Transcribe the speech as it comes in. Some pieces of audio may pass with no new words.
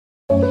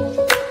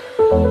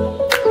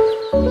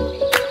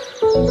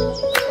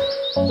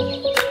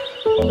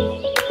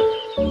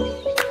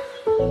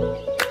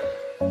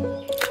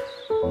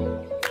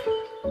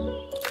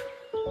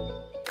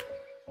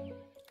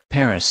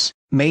Paris,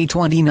 May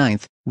 29,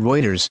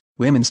 Reuters.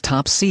 Women's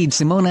top seed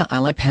Simona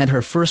Halep had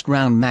her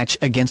first-round match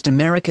against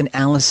American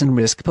Alison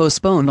Riske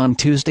postponed on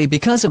Tuesday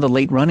because of a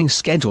late-running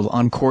schedule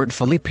on Court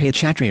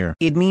Philippe-Chatrier.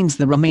 It means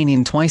the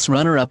Romanian twice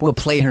runner-up will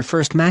play her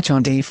first match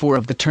on day 4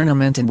 of the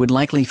tournament and would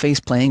likely face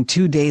playing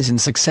 2 days in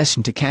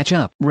succession to catch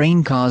up.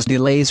 Rain caused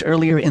delays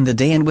earlier in the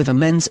day, and with a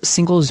men's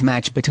singles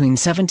match between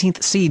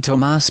 17th seed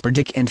Tomas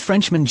Berdych and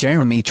Frenchman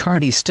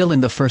Chardy still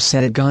in the first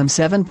set at gone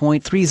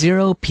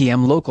 7:30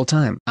 p.m. local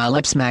time,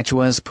 Halep's match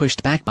was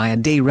pushed back by a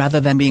day rather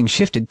than being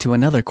shifted to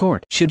another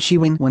court. Should she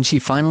win when she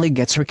finally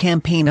gets her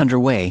campaign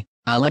underway,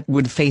 Halep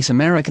would face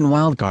American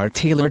wildcard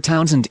Taylor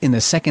Townsend in the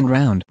second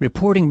round.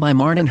 Reporting by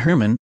Martin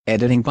Herman,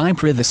 editing by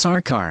Prithvi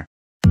Sarkar.